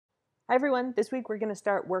Hi everyone, this week we're going to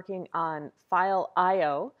start working on file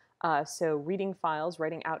I/O, so reading files,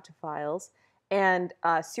 writing out to files, and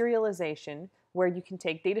serialization, where you can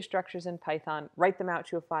take data structures in Python, write them out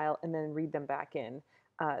to a file, and then read them back in.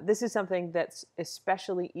 This is something that's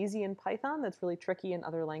especially easy in Python, that's really tricky in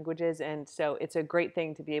other languages, and so it's a great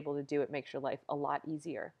thing to be able to do. It makes your life a lot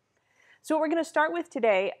easier. So what we're going to start with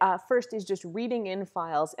today first is just reading in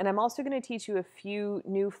files, and I'm also going to teach you a few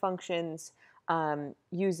new functions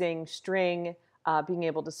using string, being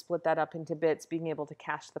able to split that up into bits, being able to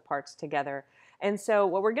cache the parts together. And so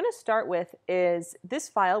what we're going to start with is this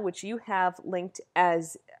file, which you have linked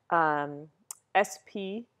as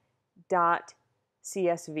sp.csv.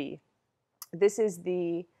 This is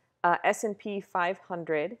the S&P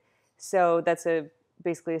 500, so that's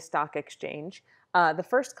basically a stock exchange. The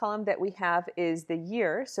first column that we have is the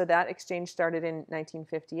year, so that exchange started in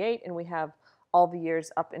 1958, and we have all the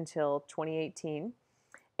years up until 2018.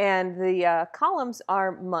 And the columns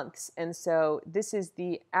are months, and so this is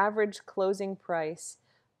the average closing price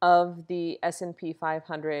of the S&P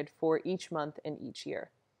 500 for each month and each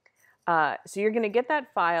year. So you're going to get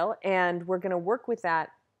that file, and we're going to work with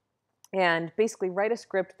that and basically write a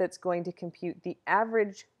script that's going to compute the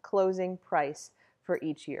average closing price for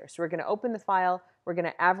each year. So we're going to open the file, we're going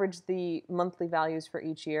to average the monthly values for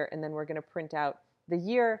each year, and then we're going to print out the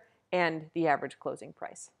year and the average closing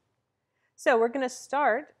price. So we're going to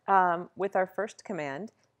start with our first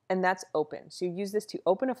command, and that's open. So you use this to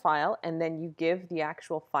open a file, and then you give the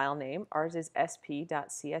actual file name. Ours is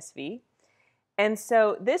sp.csv. And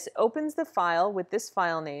so this opens the file with this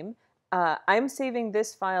file name. I'm saving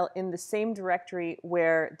this file in the same directory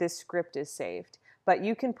where this script is saved, but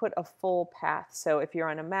you can put a full path. So if you're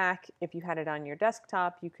on a Mac, if you had it on your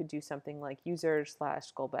desktop, you could do something like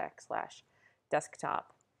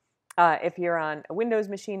user/scrollback/desktop. If you're on a Windows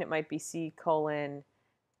machine, it might be C:, something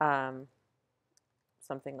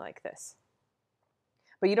like this.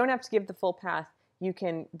 But you don't have to give the full path. You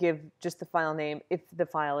can give just the file name if the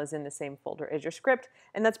file is in the same folder as your script,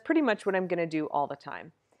 and that's pretty much what I'm going to do all the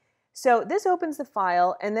time. So this opens the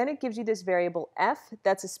file, and then it gives you this variable f.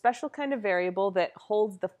 That's a special kind of variable that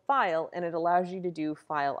holds the file, and it allows you to do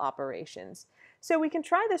file operations. So we can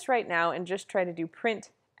try this right now and just try to do print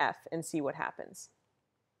f and see what happens.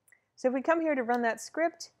 So if we come here to run that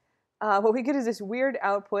script, what we get is this weird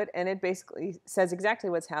output, and it basically says exactly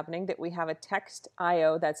what's happening, that we have a text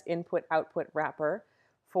IO, that's input-output wrapper,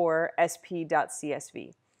 for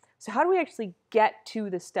sp.csv. So how do we actually get to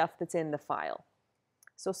the stuff that's in the file?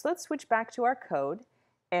 So let's switch back to our code,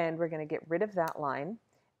 and we're going to get rid of that line.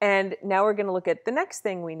 And now we're going to look at the next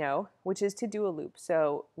thing we know, which is to do a loop.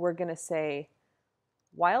 So we're going to say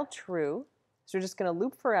while true, so we're just going to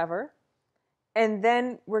loop forever. And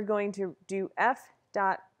then we're going to do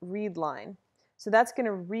f.readLine. So that's going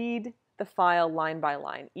to read the file line by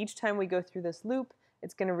line. Each time we go through this loop,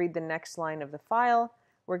 it's going to read the next line of the file.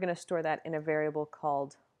 We're going to store that in a variable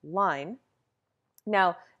called line.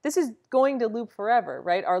 Now, this is going to loop forever,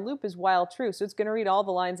 right? Our loop is while true, so it's going to read all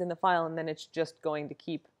the lines in the file, and then it's just going to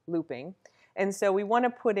keep looping. And so we want to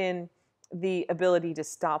put in the ability to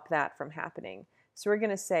stop that from happening. So we're going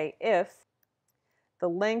to say if the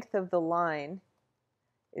length of the line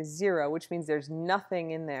is 0, which means there's nothing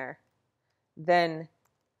in there, then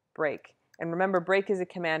break. And remember, break is a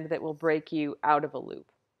command that will break you out of a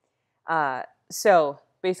loop. So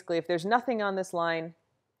basically, if there's nothing on this line,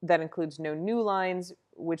 that includes no new lines,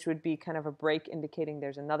 which would be kind of a break indicating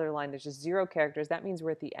there's another line. There's just 0 characters. That means we're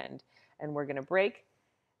at the end, and we're going to break.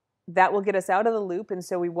 That will get us out of the loop, and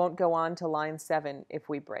so we won't go on to line 7 if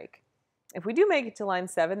we break. If we do make it to line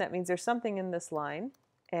 7, that means there's something in this line,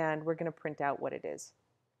 and we're going to print out what it is.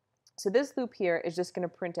 So this loop here is just going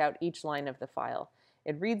to print out each line of the file.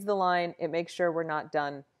 It reads the line, it makes sure we're not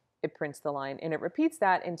done, it prints the line, and it repeats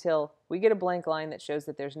that until we get a blank line that shows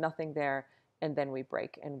that there's nothing there, and then we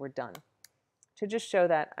break and we're done. To just show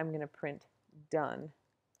that, I'm going to print done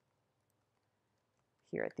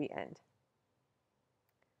here at the end.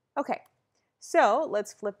 Okay, so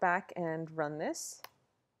let's flip back and run this.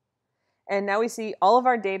 And now we see all of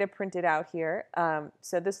our data printed out here.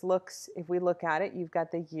 So this looks, if we look at it, you've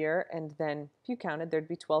got the year, and then if you counted, there'd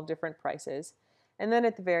be 12 different prices. And then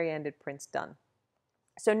at the very end, it prints done.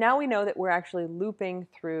 So now we know that we're actually looping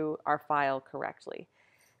through our file correctly.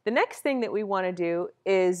 The next thing that we want to do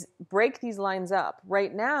is break these lines up.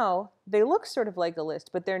 Right now, they look sort of like a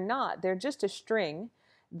list, but they're not. They're just a string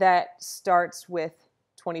that starts with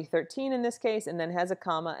 2013 in this case, and then has a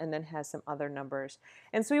comma, and then has some other numbers.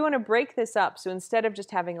 And so we want to break this up. So instead of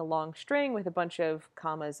just having a long string with a bunch of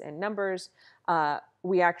commas and numbers,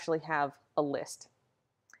 we actually have a list.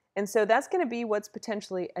 And so that's going to be what's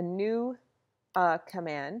potentially a new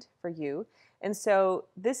command for you. And so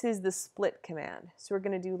this is the split command. So we're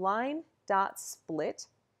going to do line.split.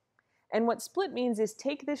 And what split means is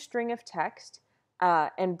take this string of text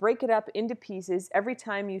and break it up into pieces every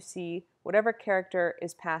time you see whatever character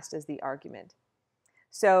is passed as the argument.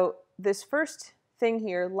 So this first thing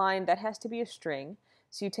here, line, that has to be a string.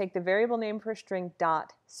 So you take the variable name for a string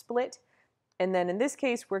dot split. And then in this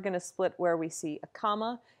case, we're going to split where we see a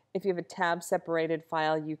comma. If you have a tab separated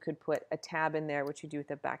file, you could put a tab in there, which you do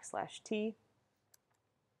with a \t.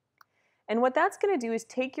 And what that's going to do is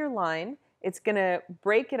take your line, it's going to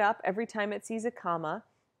break it up every time it sees a comma,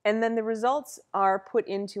 and then the results are put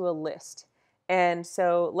into a list. And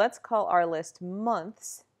so let's call our list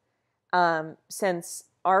months, since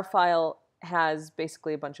our file has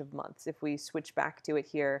basically a bunch of months. If we switch back to it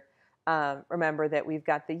here, remember that we've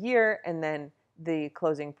got the year and then the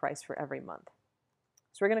closing price for every month.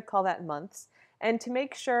 So we're going to call that months. And to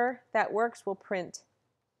make sure that works, we'll print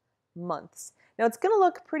months. Now it's going to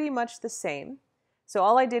look pretty much the same. So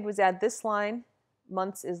all I did was add this line.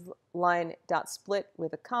 Months is line.split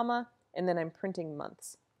with a comma, and then I'm printing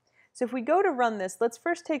months. So if we go to run this, let's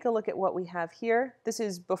first take a look at what we have here. This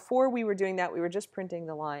is before we were doing that, we were just printing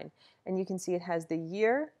the line. And you can see it has the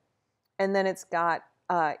year, and then it's got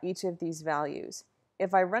each of these values.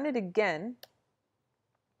 If I run it again,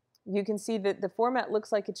 you can see that the format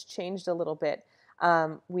looks like it's changed a little bit.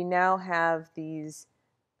 We now have these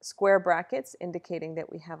square brackets indicating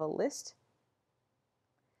that we have a list.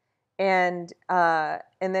 And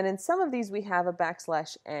then in some of these we have a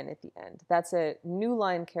 \n at the end. That's a new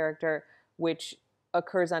line character which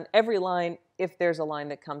occurs on every line if there's a line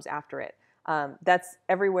that comes after it. That's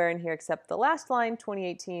everywhere in here except the last line,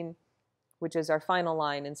 2018, which is our final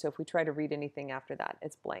line. And so if we try to read anything after that,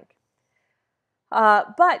 it's blank.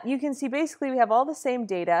 But you can see basically we have all the same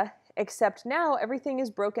data, except now everything is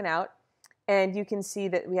broken out. And you can see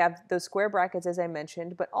that we have those square brackets, as I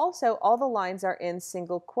mentioned, but also all the lines are in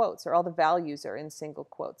single quotes, or all the values are in single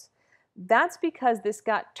quotes. That's because this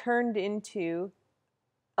got turned into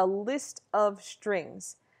a list of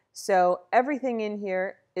strings. So everything in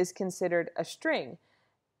here is considered a string.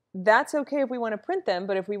 That's okay if we want to print them,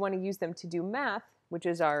 but if we want to use them to do math, which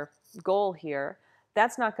is our goal here,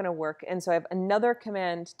 that's not going to work. And so I have another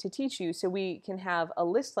command to teach you so we can have a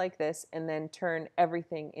list like this and then turn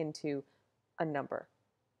everything into a number.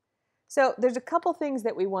 So there's a couple things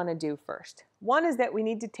that we want to do first. One is that we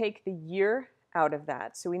need to take the year out of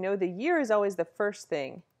that. So we know the year is always the first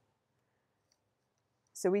thing.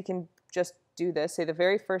 So we can just do this. Say the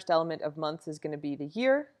very first element of months is going to be the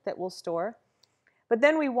year that we'll store. But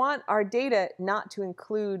then we want our data not to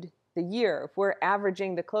include the year. If we're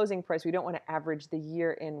averaging the closing price, we don't want to average the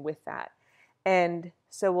year in with that. And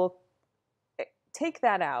so we'll take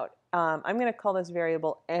that out. I'm going to call this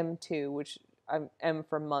variable m2, which m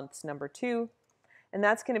for months, number 2. And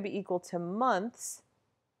that's going to be equal to months.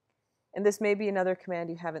 And this may be another command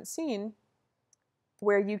you haven't seen,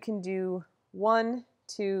 where you can do 1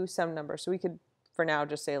 to some number. So we could, for now,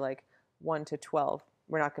 just say like 1 to 12.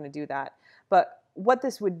 We're not going to do that. But what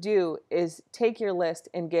this would do is take your list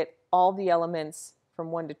and get all the elements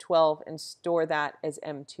from 1 to 12 and store that as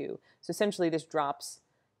m2. So essentially this drops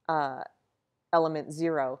element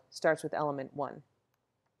 0, starts with element 1.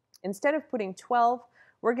 Instead of putting 12,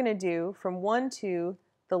 we're going to do from 1 to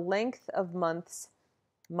the length of months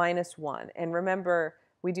minus 1. And remember,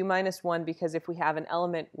 we do minus 1 because if we have an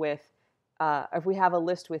element with, if we have a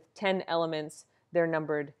list with 10 elements, they're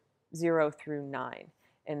numbered 0 through 9.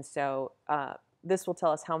 And so this will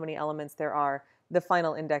tell us how many elements there are. The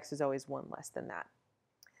final index is always 1 less than that.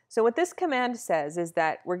 So what this command says is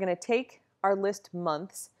that we're going to take our list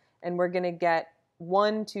months and we're going to get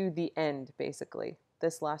 1 to the end, basically.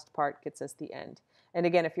 This last part gets us the end. And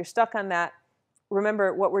again, if you're stuck on that,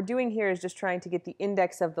 remember what we're doing here is just trying to get the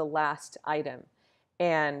index of the last item.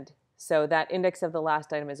 And so that index of the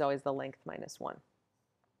last item is always the length minus 1.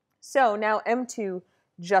 So now M2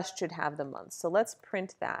 just should have the months. So let's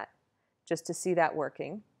print that just to see that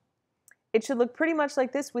working. It should look pretty much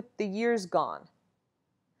like this with the years gone.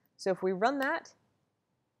 So if we run that,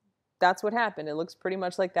 that's what happened. It looks pretty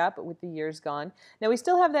much like that, but with the years gone. Now we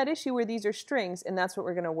still have that issue where these are strings, and that's what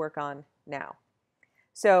we're going to work on now.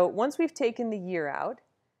 So once we've taken the year out,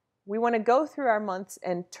 we want to go through our months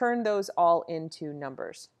and turn those all into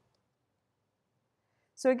numbers.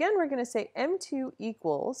 So again, we're going to say M2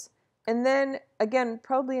 equals, and then again,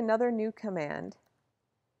 probably another new command.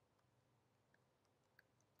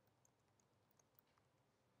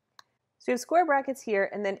 So we have square brackets here,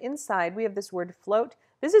 and then inside we have this word float.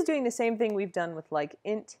 This is doing the same thing we've done with like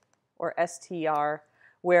int or str,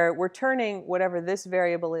 where we're turning whatever this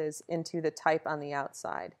variable is into the type on the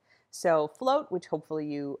outside. So float, which hopefully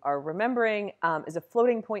you are remembering, is a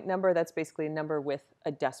floating point number. That's basically a number with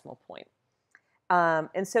a decimal point.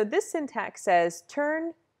 And so this syntax says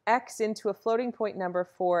turn x into a floating point number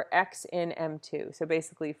for x in M2. So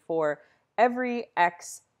basically for every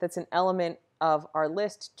x that's an element of our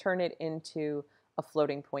list, turn it into a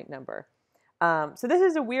floating point number. So this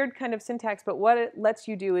is a weird kind of syntax, but what it lets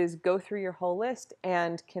you do is go through your whole list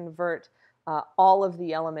and convert all of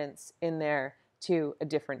the elements in there to a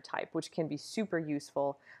different type, which can be super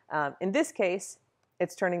useful. In this case,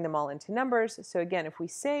 it's turning them all into numbers. So again, if we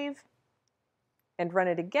save and run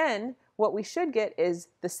it again, what we should get is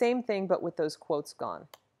the same thing, but with those quotes gone.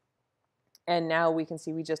 And now we can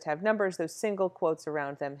see we just have numbers. Those single quotes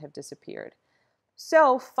around them have disappeared.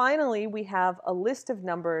 So finally, we have a list of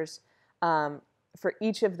numbers for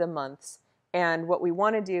each of the months. And what we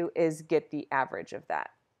want to do is get the average of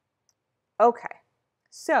that. Okay,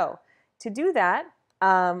 so to do that,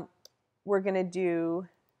 we're going to do,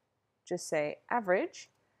 just say average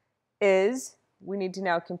is, we need to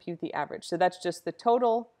now compute the average. So that's just the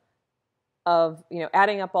total of,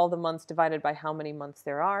 adding up all the months divided by how many months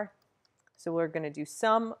there are. So we're going to do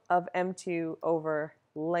sum of M2 over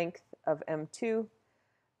length of M2.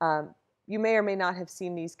 You may or may not have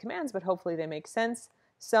seen these commands, but hopefully they make sense.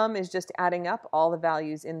 Sum is just adding up all the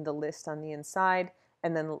values in the list on the inside,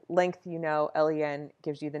 and then length, len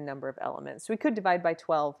gives you the number of elements. So we could divide by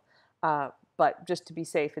 12, but just to be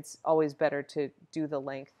safe, it's always better to do the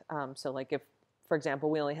length. So like if, for example,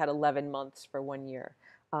 we only had 11 months for 1 year,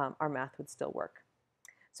 our math would still work.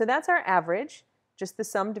 So that's our average, just the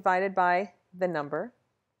sum divided by the number.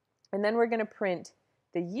 And then we're going to print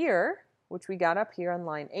the year, which we got up here on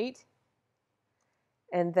line 8.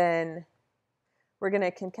 And then we're going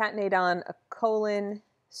to concatenate on a colon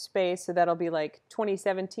space, so that'll be like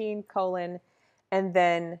 2017 colon, and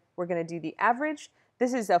then we're going to do the average.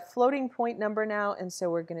 This is a floating point number now, and so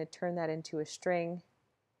we're going to turn that into a string.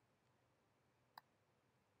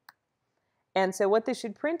 And so what this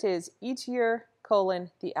should print is each year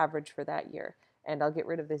colon the average for that year. And I'll get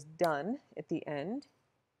rid of this done at the end.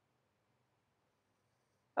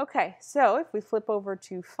 Okay, so if we flip over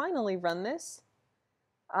to finally run this,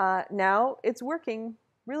 now it's working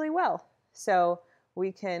really well. So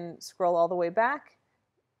we can scroll all the way back.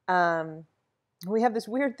 We have this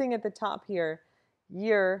weird thing at the top here,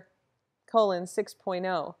 year colon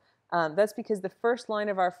 6.0. That's because the first line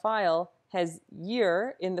of our file has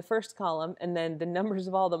year in the first column and then the numbers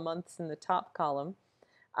of all the months in the top column.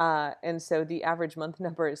 And so the average month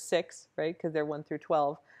number is 6, right, because they're 1 through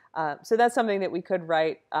 12. So that's something that we could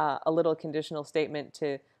write a little conditional statement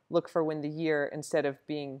to look for when the year, instead of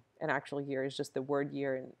being an actual year, is just the word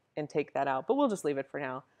year, and take that out. But we'll just leave it for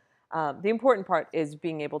now. The important part is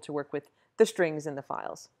being able to work with the strings in the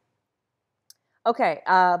files. Okay,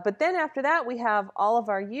 but then after that, we have all of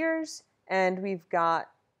our years, and we've got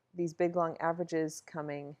these big, long averages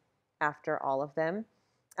coming after all of them.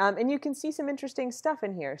 And you can see some interesting stuff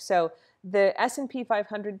in here. So the S&P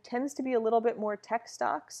 500 tends to be a little bit more tech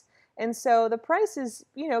stocks. And so the price is,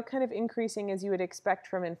 kind of increasing as you would expect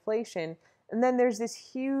from inflation. And then there's this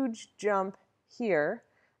huge jump here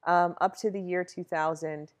up to the year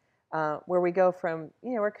 2000, where we go from,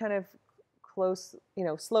 we're kind of close,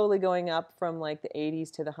 slowly going up from like the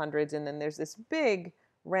 80s to the hundreds. And then there's this big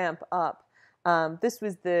ramp up. This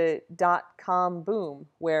was the dot-com boom,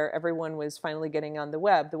 where everyone was finally getting on the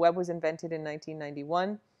web. The web was invented in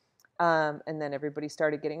 1991, and then everybody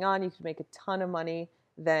started getting on. You could make a ton of money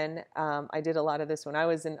then. I did a lot of this when I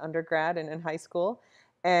was in undergrad and in high school.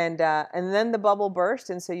 And then the bubble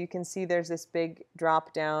burst, and so you can see there's this big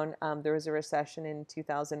drop down. There was a recession in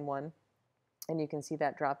 2001, and you can see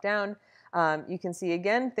that drop down. You can see,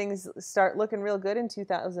 again, things start looking real good in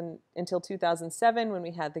 2000 until 2007, when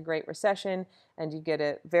we had the Great Recession, and you get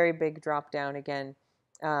a very big drop down again.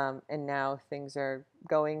 And now things are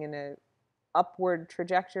going in an upward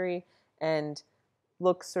trajectory and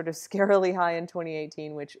look sort of scarily high in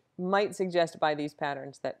 2018, which might suggest by these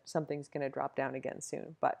patterns that something's going to drop down again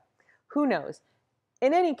soon, but who knows?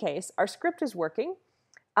 In any case, our script is working.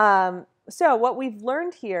 So what we've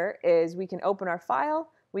learned here is we can open our file,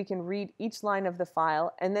 we can read each line of the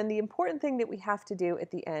file, and then the important thing that we have to do at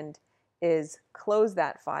the end is close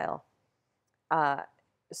that file.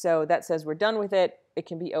 So that says we're done with it. It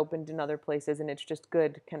can be opened in other places, and it's just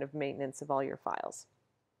good kind of maintenance of all your files.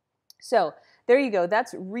 So there you go.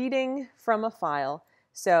 That's reading from a file.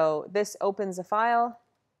 So this opens a file.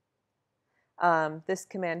 This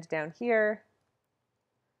command down here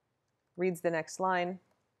reads the next line.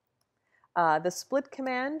 The split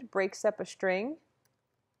command breaks up a string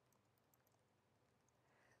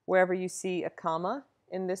wherever you see a comma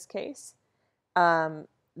in this case.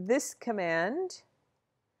 This command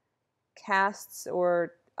casts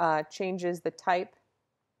or changes the type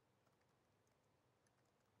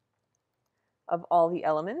of all the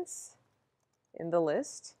elements in the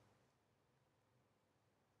list.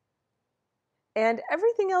 And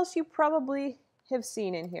everything else you probably have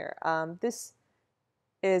seen in here. This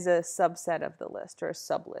is a subset of the list, or a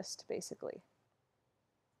sublist, basically.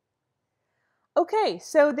 Okay,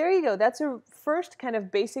 so there you go. That's a first kind of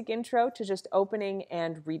basic intro to just opening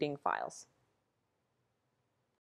and reading files.